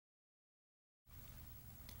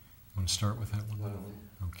Want to start with that one? Why don't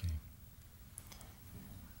we? Okay.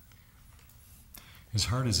 As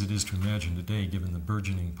hard as it is to imagine today, given the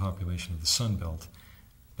burgeoning population of the Sun Belt,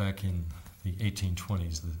 back in the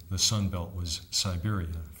 1820s, the Sun Belt was Siberia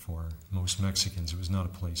for most Mexicans. It was not a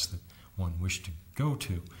place that one wished to go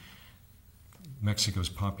to. Mexico's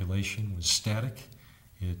population was static.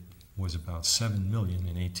 It was about 7 million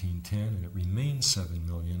in 1810, and it remained 7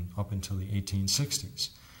 million up until the 1860s.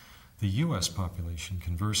 The U.S. population,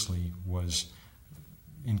 conversely, was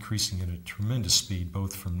increasing at a tremendous speed,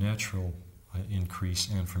 both from natural increase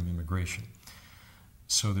and from immigration.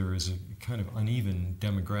 So there is a kind of uneven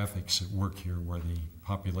demographics at work here, where the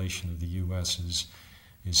population of the U.S. is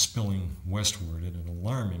spilling westward at an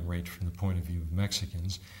alarming rate from the point of view of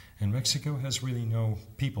Mexicans, and Mexico has really no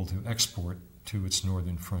people to export to its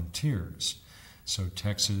northern frontiers. So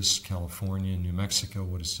Texas, California, New Mexico,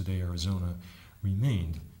 what is today Arizona,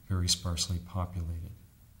 remained very sparsely populated.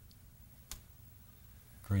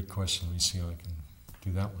 Great question. Let me see how I can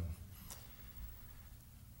do that one.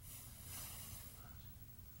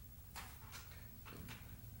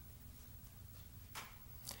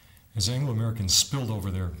 As Anglo-Americans spilled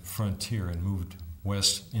over their frontier and moved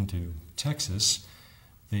west into Texas,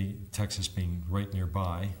 Texas being right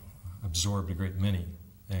nearby, absorbed a great many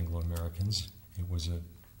Anglo-Americans. It was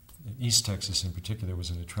East Texas in particular was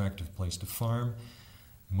an attractive place to farm.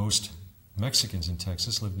 Most Mexicans in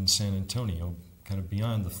Texas lived in San Antonio, kind of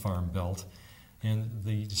beyond the farm belt, and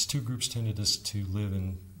these two groups tended to live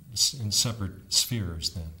in separate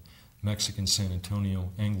spheres then. Mexican San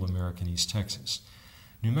Antonio, Anglo-American East Texas.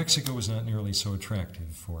 New Mexico was not nearly so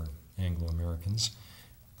attractive for Anglo-Americans.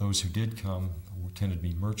 Those who did come tended to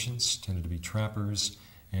be merchants, tended to be trappers,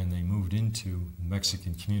 and they moved into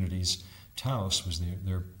Mexican communities. Taos was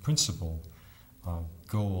their principal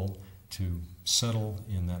goal, to settle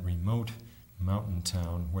in that remote mountain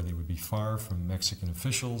town where they would be far from Mexican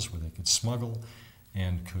officials, where they could smuggle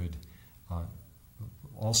and could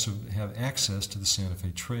also have access to the Santa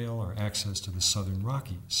Fe Trail or access to the Southern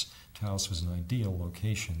Rockies. Taos was an ideal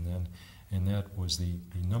location then, and that was the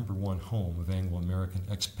number one home of Anglo-American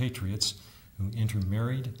expatriates who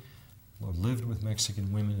intermarried or lived with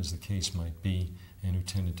Mexican women, as the case might be, and who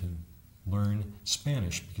tended to learn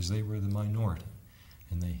Spanish because they were the minority,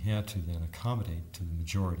 and they had to then accommodate to the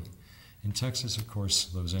majority. In Texas, of course,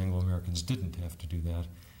 those Anglo-Americans didn't have to do that,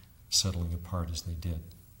 settling apart as they did.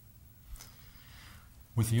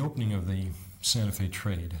 With the opening of the Santa Fe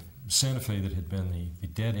trade, Santa Fe, that had been the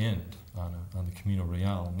dead end on the Camino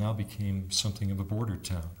Real, now became something of a border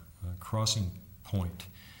town, a crossing point.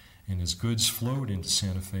 And as goods flowed into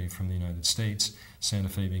Santa Fe from the United States, Santa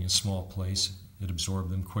Fe being a small place, it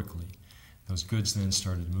absorbed them quickly. Those goods then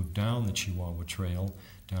started to move down the Chihuahua Trail,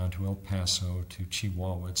 down to El Paso, to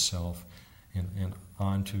Chihuahua itself, and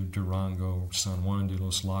on to Durango, San Juan de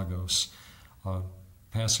los Lagos,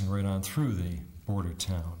 passing right on through the border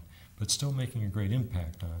town, but still making a great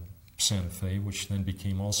impact on Santa Fe, which then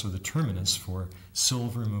became also the terminus for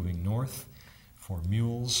silver moving north, for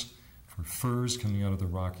mules, for furs coming out of the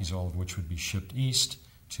Rockies, all of which would be shipped east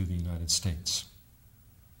to the United States.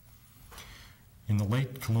 In the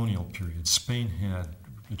late colonial period, Spain had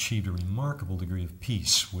achieved a remarkable degree of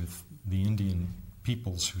peace with the Indian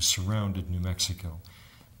peoples who surrounded New Mexico.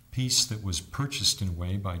 Peace that was purchased in a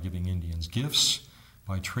way by giving Indians gifts,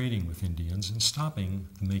 by trading with Indians, and stopping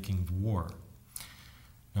the making of war.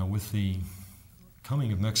 Now, with the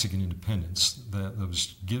coming of Mexican independence,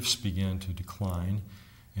 those gifts began to decline,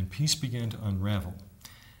 and peace began to unravel.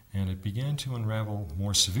 And it began to unravel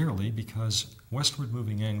more severely because westward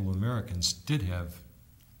moving Anglo-Americans did have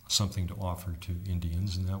something to offer to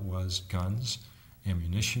Indians, and that was guns,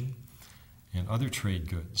 ammunition, and other trade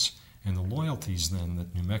goods. And the loyalties then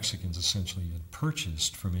that New Mexicans essentially had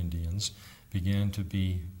purchased from Indians began to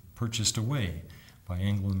be purchased away by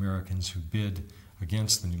Anglo-Americans who bid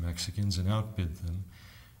against the New Mexicans and outbid them,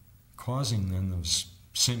 causing then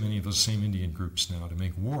many of those same Indian groups now to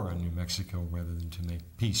make war on New Mexico rather than to make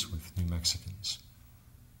peace with New Mexicans.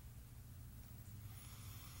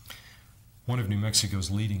 One of New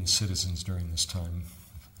Mexico's leading citizens during this time,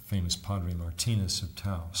 the famous Padre Martinez of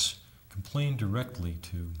Taos, complained directly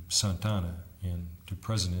to Santana and to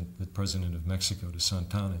the president of Mexico, to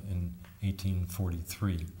Santana, in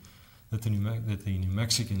 1843, that the New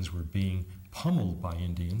Mexicans were being pummeled by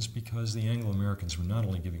Indians because the Anglo-Americans were not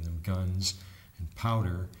only giving them guns and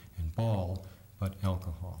powder and ball, but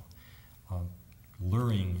alcohol,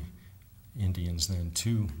 luring Indians then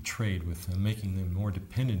to trade with them, making them more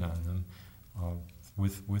dependent on them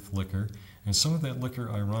with liquor. And some of that liquor,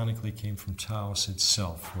 ironically, came from Taos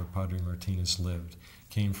itself, where Padre Martinez lived.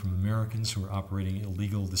 Came from Americans who were operating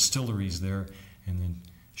illegal distilleries there and then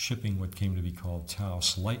shipping what came to be called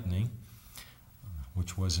Taos Lightning,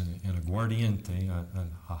 which was an aguardiente,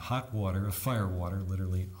 a hot water, a fire water,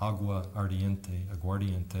 literally agua ardiente,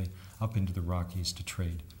 aguardiente, up into the Rockies to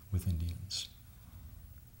trade with Indians.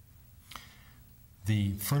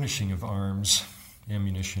 The furnishing of arms,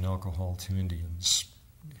 ammunition, alcohol to Indians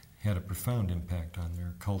had a profound impact on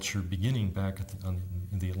their culture, beginning back on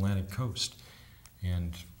the Atlantic coast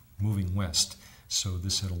and moving west. So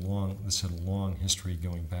this had a long history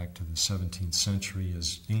going back to the 17th century,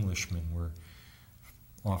 as Englishmen were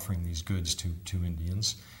offering these goods to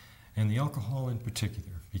Indians. And the alcohol in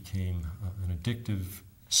particular became an addictive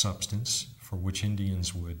substance for which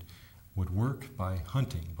Indians would work by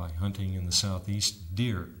hunting in the southeast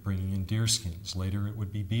deer, bringing in deer skins. Later it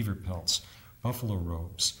would be beaver pelts, buffalo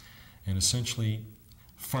robes, and essentially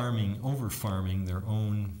over-farming their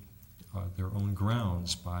own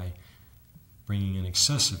grounds by bringing in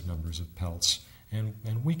excessive numbers of pelts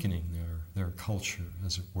and weakening their culture,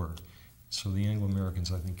 as it were. So the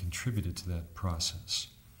Anglo-Americans, I think, contributed to that process.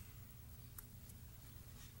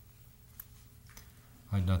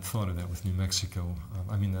 I'd not thought of that with New Mexico.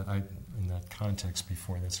 In that context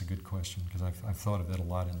before. That's a good question, because I've thought of that a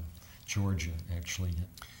lot in Georgia, actually.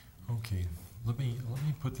 Okay, let me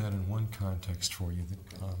put that in one context for you.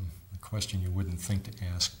 A question you wouldn't think to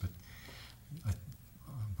ask,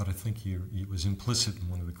 but I think it was implicit in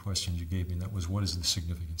one of the questions you gave me. And that was, what is the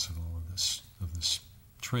significance of all of this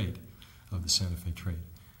trade, of the Santa Fe trade?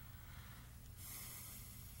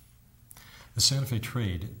 The Santa Fe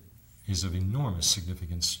trade is of enormous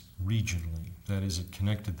significance regionally. That is, it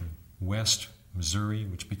connected the West, Missouri,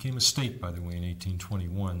 which became a state, by the way, in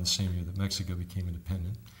 1821, the same year that Mexico became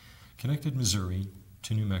independent, connected Missouri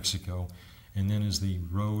to New Mexico, and then as the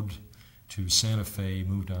road to Santa Fe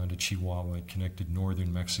moved on to Chihuahua, it connected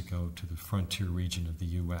northern Mexico to the frontier region of the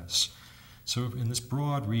U.S. So in this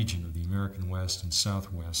broad region of the American West and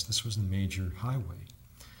Southwest, this was the major highway.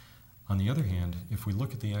 On the other hand, if we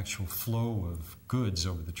look at the actual flow of goods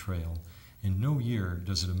over the trail, in no year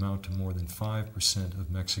does it amount to more than 5% of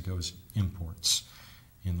Mexico's imports.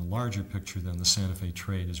 In the larger picture, then, the Santa Fe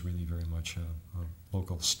trade is really very much a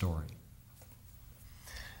local story.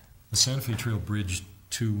 The Santa Fe Trail bridged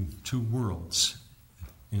two worlds.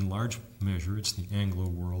 In large measure, it's the Anglo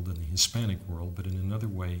world and the Hispanic world, but in another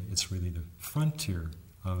way, it's really the frontier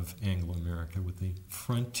of Anglo-America with the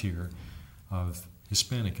frontier of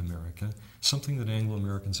Hispanic America, something that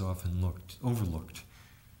Anglo-Americans often overlooked.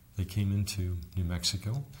 They came into New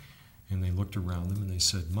Mexico, and they looked around them, and they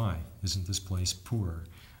said, my, isn't this place poor?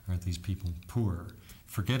 Aren't these people poor?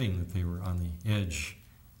 Forgetting that they were on the edge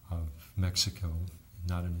of Mexico,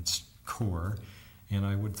 not in its core. And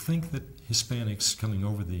I would think that Hispanics coming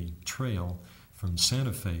over the trail from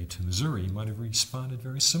Santa Fe to Missouri might have responded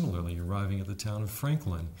very similarly, arriving at the town of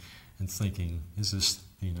Franklin and thinking, is this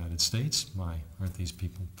the United States? My, aren't these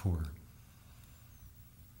people poor?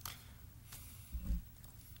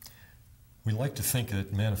 We like to think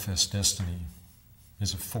that Manifest Destiny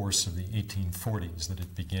is a force of the 1840s, that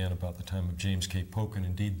it began about the time of James K. Polk, and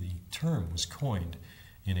indeed the term was coined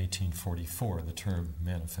in 1844, the term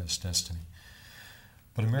Manifest Destiny.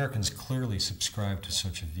 But Americans clearly subscribed to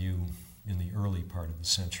such a view in the early part of the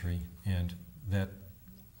century, and that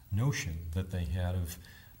notion that they had of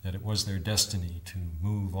that it was their destiny to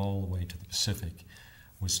move all the way to the Pacific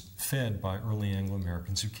was fed by early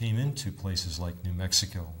Anglo-Americans who came into places like New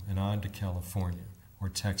Mexico and on to California or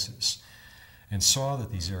Texas and saw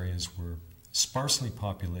that these areas were sparsely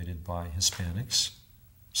populated by Hispanics.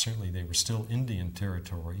 Certainly they were still Indian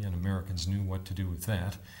territory, and Americans knew what to do with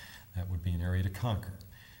that. That would be an area to conquer.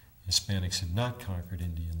 Hispanics had not conquered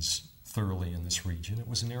Indians thoroughly in this region. It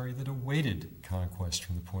was an area that awaited conquest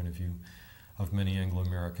from the point of view of many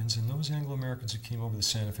Anglo-Americans, and those Anglo-Americans who came over the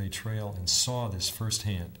Santa Fe Trail and saw this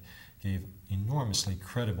firsthand gave enormously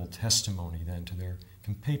credible testimony then to their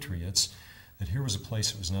compatriots that here was a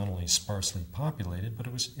place that was not only sparsely populated, but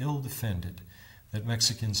it was ill-defended, that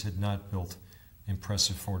Mexicans had not built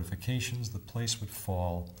impressive fortifications, the place would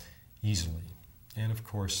fall easily. And of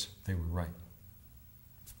course, they were right.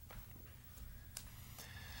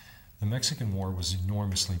 The Mexican War was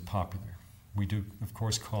enormously popular. We do, of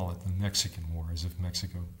course, call it the Mexican War, as if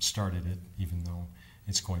Mexico started it, even though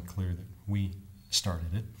it's quite clear that we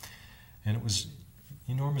started it. And it was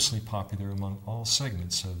enormously popular among all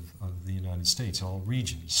segments of the United States, all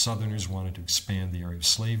regions. Southerners wanted to expand the area of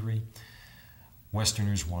slavery.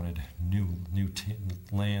 Westerners wanted new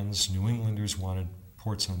lands. New Englanders wanted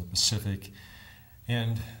ports on the Pacific.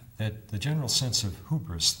 And that the general sense of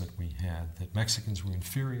hubris that we had, that Mexicans were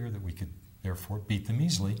inferior, that we could therefore beat them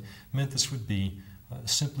easily, meant this would be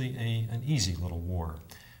simply an easy little war.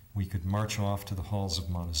 We could march off to the halls of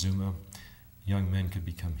Montezuma. Young men could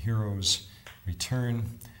become heroes,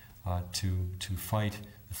 return to fight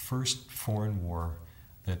the first foreign war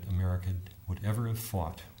that America would ever have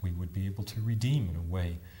fought. We would be able to redeem, in a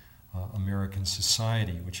way, American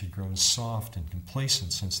society, which had grown soft and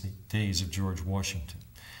complacent since the days of George Washington.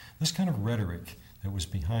 This kind of rhetoric that was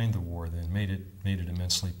behind the war then made it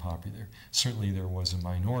immensely popular. Certainly there was a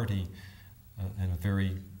minority, and a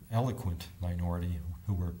very eloquent minority,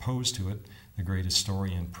 who were opposed to it. The great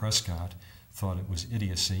historian Prescott thought it was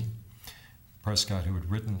idiocy. Prescott, who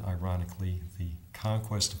had written, ironically, The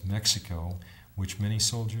Conquest of Mexico, which many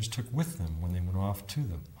soldiers took with them when they went off to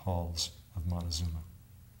the halls of Montezuma.